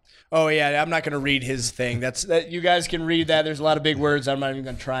 Oh yeah, I'm not going to read his thing. You guys can read that. There's a lot of big words. I'm not even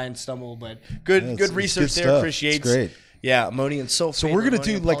going to try and stumble, but good it's research good there. stuff. Chris Yates. It's great. Yeah, ammonium sulfate. So we're gonna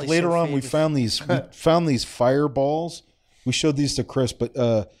do ammonium later on. We polysulfate. found these fireballs. We showed these to Chris, but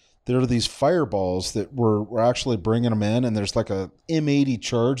there are these fireballs that we're actually bringing them in, and there's like a M80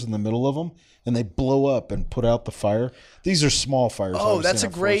 charge in the middle of them, and they blow up and put out the fire. These are small fires. Oh, obviously, that's a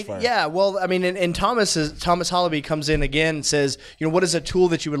not great, forest fire. yeah. Well, I mean, and Thomas Hollaby comes in again and says, what is a tool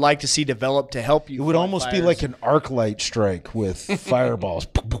that you would like to see developed to help you? It would fight almost be fires? like an arc light strike with fireballs.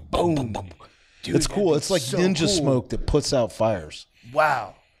 Boom. Dude, It's cool. that'd be It's like so ninja cool. smoke that puts out fires.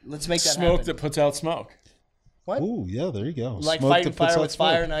 Wow. Let's make that smoke happen. that puts out smoke. What? Ooh, yeah, there you go. Like Smoke fighting that puts fire out with smoke.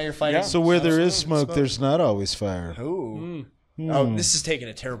 fire. Now you're fighting. Yeah. So where there is smoke, smoke, there's not always fire. Ooh. Oh, this is taking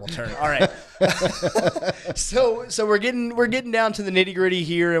a terrible turn. All right. So we're getting down to the nitty gritty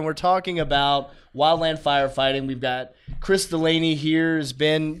here, and we're talking about wildland firefighting. We've got Chris Delaney here, has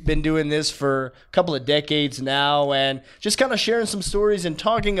been doing this for a couple of decades now, and just kind of sharing some stories and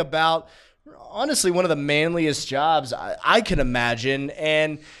talking about honestly one of the manliest jobs I can imagine.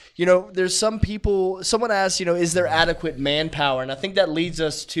 And there's some people. Someone asked, is there adequate manpower? And I think that leads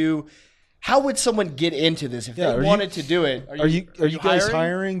us to, how would someone get into this if Yeah, they are wanted to do it? Are you guys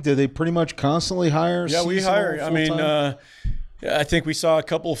hiring? Do they pretty much constantly hire? Yeah, we seasonal, hire. I mean, full-time? I think we saw a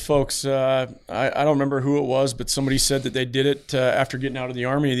couple of folks. I don't remember who it was, but somebody said that they did it after getting out of the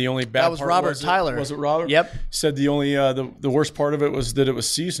Army. The only bad That was part Robert Tyler. Was it Robert? Yep. Said the only the worst part of it was that it was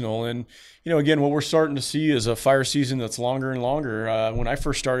seasonal. And again, what we're starting to see is a fire season that's longer and longer. When I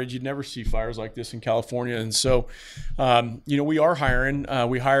first started, you'd never see fires like this in California, and so we are hiring.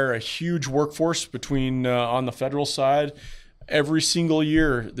 We hire a huge workforce between on the federal side. Every single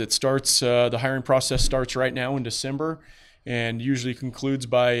year that starts, the hiring process starts right now in December, and usually concludes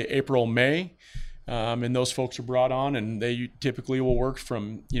by April, May. And those folks are brought on, and they typically will work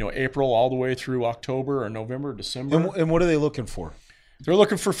from April all the way through October or November, December. And what are they looking for? They're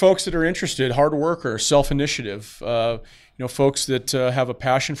looking for folks that are interested, hard workers, self-initiative. Folks that have a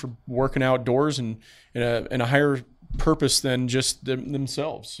passion for working outdoors and a higher purpose than just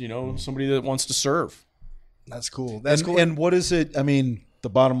themselves. Somebody that wants to serve. That's cool. That's cool. And what is it? I mean, the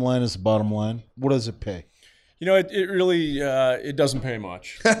bottom line is the bottom line. What does it pay? It really it doesn't pay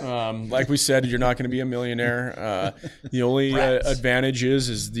much. Like we said, you're not going to be a millionaire. The only advantage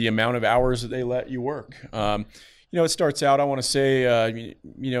is the amount of hours that they let you work. It starts out, I want to say,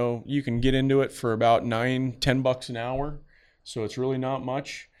 you can get into it for about $9-10 an hour. So it's really not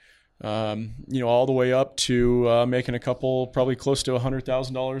much. All the way up to making a couple, probably close to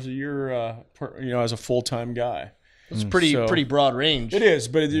 $100,000 a year, as a full-time guy. It's pretty broad range. It is,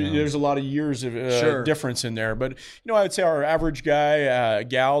 but there's a lot of years of difference in there. But I would say our average guy,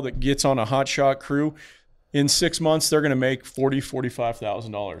 gal that gets on a hot shot crew, in 6 months they're going to make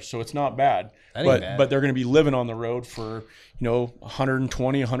 $40,000-$45,000. So it's not bad. But they're going to be living on the road for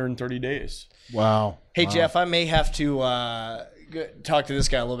 120, 130 days. Wow. Hey Jeff, I may have to talk to this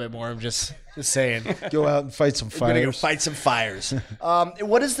guy a little bit more. I'm just saying. Go out and fight some fires. We're gonna go fight some fires.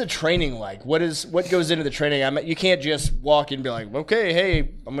 What is the training like? What goes into the training? You can't just walk in and be like, okay,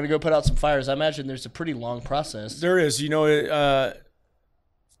 hey, I'm gonna go put out some fires. I imagine there's a pretty long process. There is.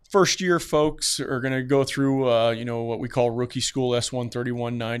 First year folks are going to go through, what we call rookie school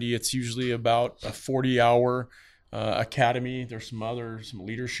S13190. It's usually about a 40-hour academy. There's some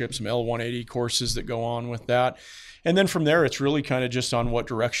leadership, some L180 courses that go on with that. And then from there, it's really kind of just on what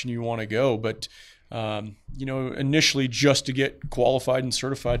direction you want to go. But, initially just to get qualified and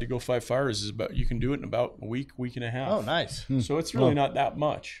certified to go fight fires you can do it in about a week and a half. Oh, nice. So it's really not that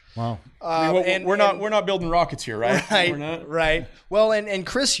much. Wow. We're not building rockets here, right? Right. We're not. Right. Well, and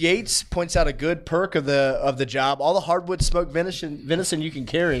Chris Yates points out a good perk of the job. All the hardwood smoked venison you can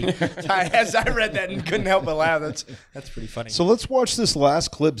carry. As I read that and couldn't help but laugh. That's pretty funny. So let's watch this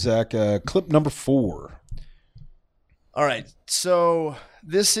last clip, Zach. Clip number 4. All right. So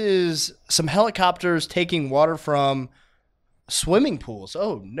this is some helicopters taking water from swimming pools.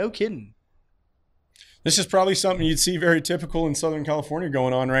 Oh, no kidding. This is probably something you'd see very typical in Southern California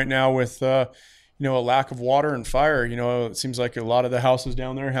going on right now with, a lack of water and fire. It seems like a lot of the houses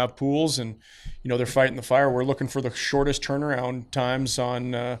down there have pools and, they're fighting the fire. We're looking for the shortest turnaround times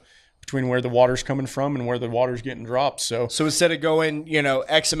on between where the water's coming from and where the water's getting dropped. So instead of going,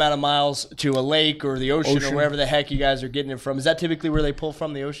 X amount of miles to a lake or the ocean or wherever the heck you guys are getting it from, is that typically where they pull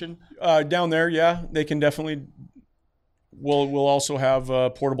from, the ocean? Down there, yeah, they can definitely. We'll also have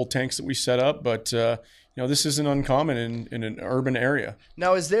portable tanks that we set up, but this isn't uncommon in an urban area.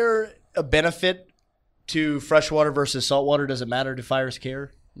 Now, is there a benefit to freshwater versus saltwater? Does it matter? Do fires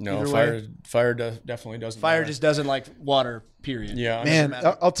care? No, fire definitely doesn't. Fire matter. just doesn't like water. Period. Yeah, man.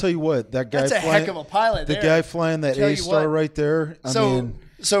 I'll tell you what, that guy. That's a heck of a pilot. The guy flying that A-Star right there. So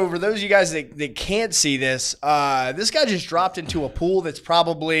for those of you guys that can't see this, this guy just dropped into a pool that's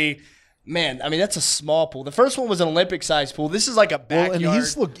probably. Man, I mean, that's a small pool. The first one was an Olympic-sized pool. This is like a backyard.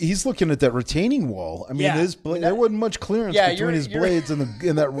 Well, and he's looking at that retaining wall. I mean, there wasn't much clearance between his blades and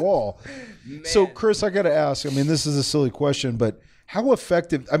that wall. Man. So, Chris, I got to ask. I mean, this is a silly question, but how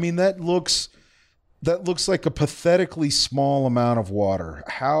effective? I mean, that looks like a pathetically small amount of water.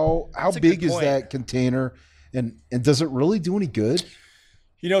 How big is that container, and does it really do any good?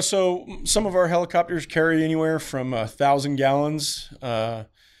 So some of our helicopters carry anywhere from 1,000 gallons.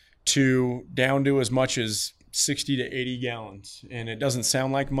 To down to as much as 60 to 80 gallons. And it doesn't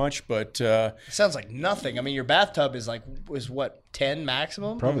sound like much, but... it sounds like nothing. I mean, your bathtub is what, 10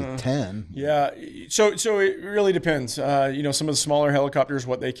 maximum? Probably 10. Yeah. So it really depends. Some of the smaller helicopters,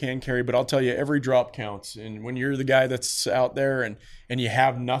 what they can carry, but I'll tell you, every drop counts. And when you're the guy that's out there and you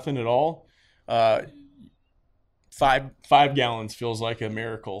have nothing at all, 5 gallons feels like a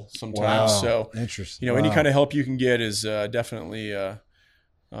miracle sometimes. Wow. So, interesting. Any kind of help you can get is definitely...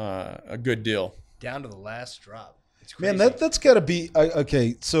 a good deal. Down to the last drop. It's crazy. Man, that's got to be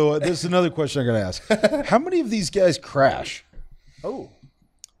okay. So there's another question I got to ask. How many of these guys crash? Oh,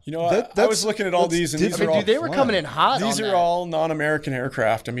 You know, I was looking at all these, and these I mean, are all dude, they were coming in hot. These on are that. all non-American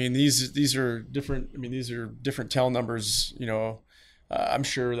aircraft. I mean, these are different. I mean, these are different tail numbers. You know, I'm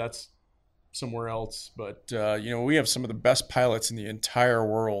sure that's somewhere else, but you know, we have some of the best pilots in the entire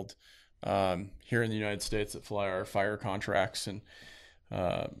world here in the United States that fly our fire contracts, and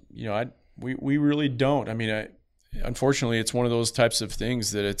you know, we really don't. I mean, unfortunately, it's one of those types of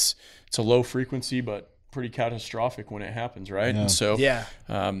things that it's a low frequency, but pretty catastrophic when it happens, right? Yeah. And so, Yeah.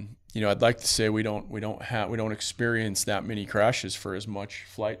 you know, I'd like to say we don't experience that many crashes for as much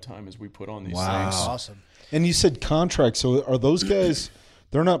flight time as we put on these Wow. things. Awesome. And you said contract. So are those guys?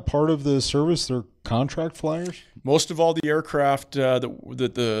 They're not part of the service. They're contract flyers. Most of all the aircraft that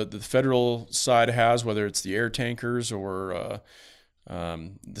the federal side has, whether it's the air tankers or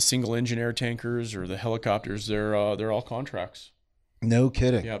the single engine air tankers or the helicopters, they're all contracts. No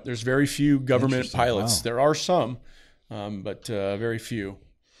kidding. Yeah, there's very few government Interesting. pilots. Wow. There are some, but very few.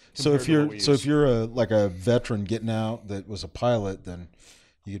 So if compared to what we use. you're like a veteran getting out that was a pilot, then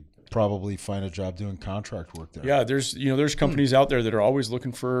you'd probably find a job doing contract work there. Yeah, there's companies out there that are always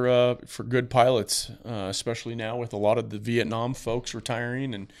looking for good pilots, especially now with a lot of the Vietnam folks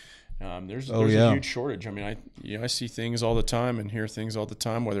retiring, and there's a huge shortage. I mean, I see things all the time and hear things all the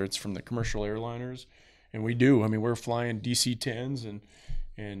time, whether it's from the commercial airliners, and we do. I mean, we're flying DC-10s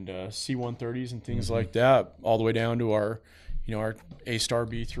and C-130s and things like that, all the way down to our A-Star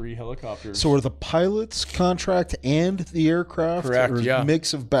B-3 helicopters. So are the pilots contract and the aircraft? Correct, Or yeah.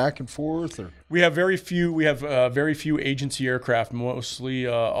 mix of back and forth? Or We have very few. We have very few agency aircraft. Mostly,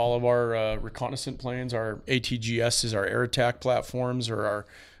 all of our reconnaissance planes, our ATGSs, our air attack platforms, or our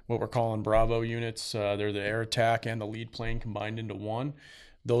what we're calling Bravo units. They're the air attack and the lead plane combined into one.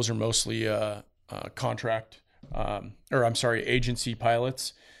 Those are mostly agency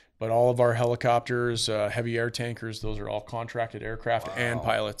pilots. But all of our helicopters, heavy air tankers, those are all contracted aircraft and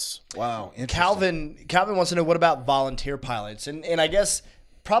pilots. wow, interesting. Calvin wants to know, what about volunteer pilots? And I guess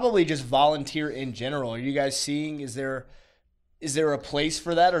probably just volunteer in general. Are you guys seeing, is there a place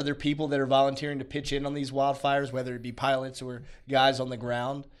for that? Are there people that are volunteering to pitch in on these wildfires, whether it be pilots or guys on the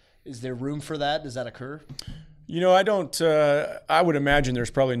ground? Is there room for that? Does that occur? You know, I would imagine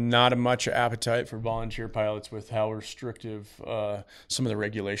there's probably not much appetite for volunteer pilots with how restrictive some of the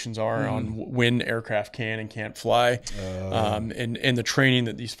regulations are on when aircraft can and can't fly, and the training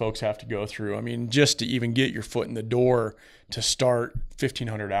that these folks have to go through. I mean, just to even get your foot in the door to start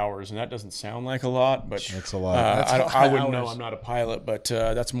 1,500 hours, and that doesn't sound like a lot, but That's a lot. I wouldn't know. I'm not a pilot, but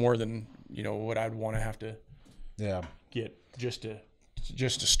that's more than what I'd want to have to get just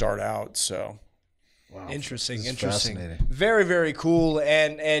to start out. So. Wow. Interesting. This is Interesting. fascinating. Very, very cool.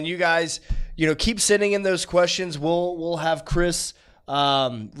 And you guys, keep sending in those questions. We'll have Chris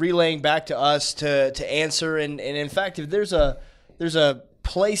relaying back to us to answer. And in fact, if there's a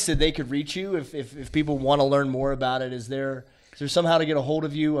place that they could reach you if people want to learn more about it, is there somehow to get a hold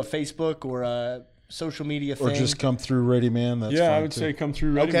of you, a Facebook or a social media thing? Or just come through Ready Man. That's Yeah, fine I would too. say come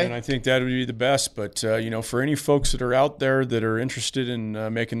through Ready Man. I think that would be the best. But for any folks that are out there that are interested in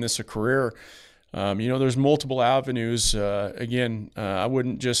making this a career, there's multiple avenues. I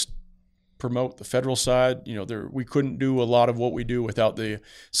wouldn't just promote the federal side. We couldn't do a lot of what we do without the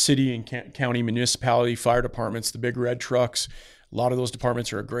city and county municipality fire departments, the big red trucks. A lot of those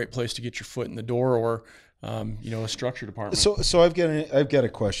departments are a great place to get your foot in the door, or a structure department. So I've got a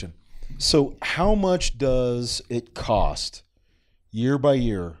question. So how much does it cost year by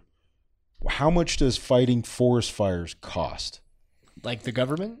year? How much does fighting forest fires cost? Like the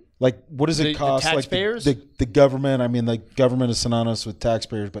government? Like, what does it cost? The taxpayers? Like the government. I mean, the government is synonymous with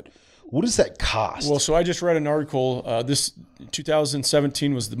taxpayers, but what does that cost? Well, so I just read an article. This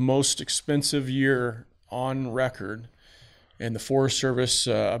 2017 was the most expensive year on record, and the Forest Service,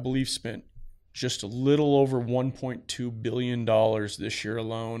 I believe, spent just a little over $1.2 billion this year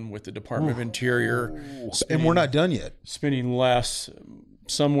alone, with the Department of Interior. And we're not done yet. Spending less,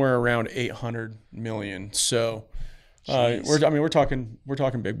 somewhere around $800 million. So. We're talking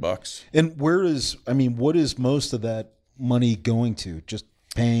big bucks. And what is most of that money going to? Just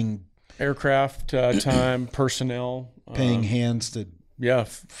paying aircraft time, personnel, paying hands to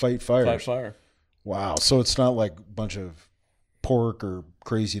fight fires. Fight fire. Wow. So it's not like a bunch of pork or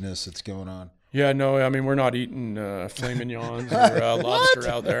craziness that's going on. Yeah, no, I mean, we're not eating filet mignons or lobster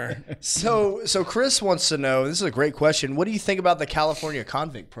out there. So Chris wants to know, this is a great question, what do you think about the California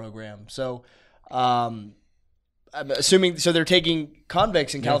convict program? So I'm assuming, so they're taking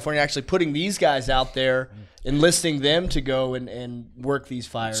convicts in California, actually putting these guys out there, enlisting them to go and work these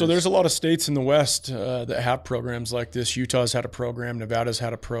fires. So there's a lot of states in the West that have programs like this. Utah's had a program, Nevada's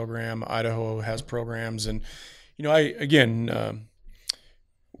had a program, Idaho has programs. And,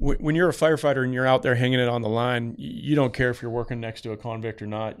 when you're a firefighter and you're out there hanging it on the line, you don't care if you're working next to a convict or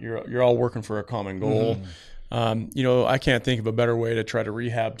not. You're all working for a common goal. I can't think of a better way to try to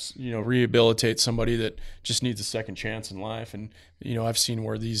rehabilitate somebody that just needs a second chance in life. And, I've seen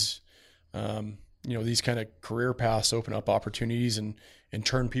where these kind of career paths open up opportunities and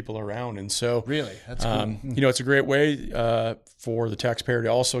turn people around. And so really, that's cool. It's a great way for the taxpayer to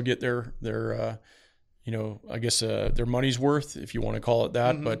also get their their money's worth, if you want to call it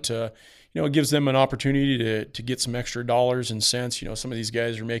that. But, it gives them an opportunity to get some extra dollars and cents. Some of these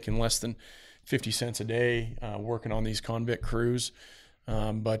guys are making less than 50 cents a day working on these convict crews.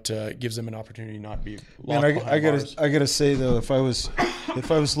 But it gives them an opportunity not to be locked behind bars. I gotta say though, if I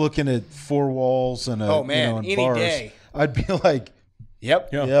was looking at four walls and any bars, day, I'd be like,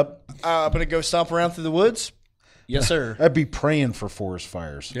 yep. I'm gonna go stomp around through the woods. Yes, sir. I'd be praying for forest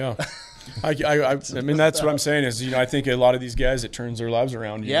fires. Yeah. I mean, that's what I'm saying is, I think a lot of these guys, it turns their lives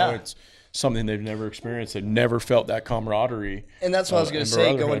around. It's something they've never experienced. They've never felt that camaraderie. And that's what I was going to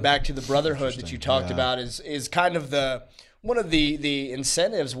say, going back to the brotherhood that you talked about is kind of one of the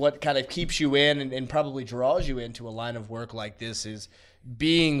incentives, what kind of keeps you in and probably draws you into a line of work like this is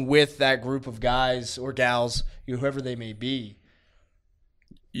being with that group of guys or gals, whoever they may be.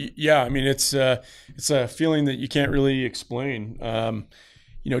 Yeah, I mean, it's a feeling that you can't really explain.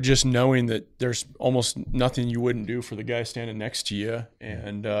 Just knowing that there's almost nothing you wouldn't do for the guy standing next to you,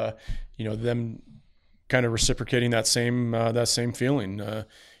 and them kind of reciprocating that same feeling.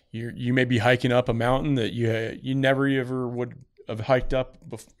 You may be hiking up a mountain that you never ever would have hiked up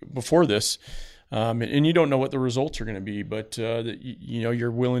before this, and you don't know what the results are going to be, but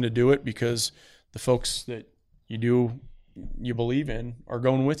you're willing to do it because the folks that you believe in are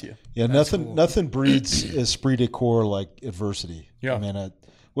going with you. Yeah, nothing breeds esprit de corps like adversity. Yeah, I mean,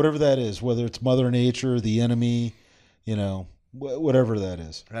 whatever that is, whether it's Mother Nature, the enemy, whatever that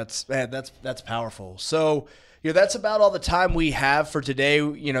is. That's powerful. So, that's about all the time we have for today.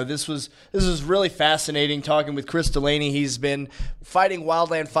 This was really fascinating talking with Chris Delaney. He's been fighting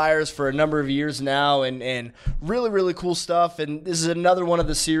wildland fires for a number of years now, and really, really cool stuff. And this is another one of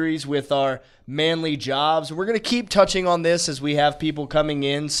the series with our manly jobs. We're going to keep touching on this as we have people coming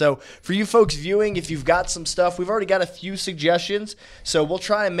in. So for you folks viewing, if you've got some stuff, we've already got a few suggestions. So we'll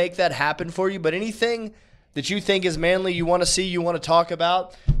try and make that happen for you. But anything that you think is manly, you want to see, you want to talk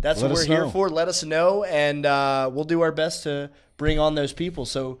about, that's what we're here for. Let us know, and we'll do our best to bring on those people.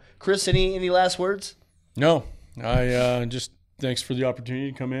 So, Chris, any last words? No. I just thanks for the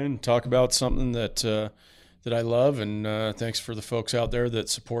opportunity to come in and talk about something that I love, and thanks for the folks out there that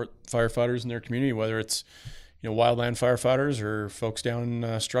support firefighters in their community, whether it's wildland firefighters or folks down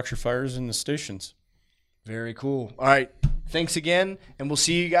in structure fires in the stations. Very cool. All right. Thanks again, and we'll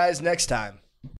see you guys next time.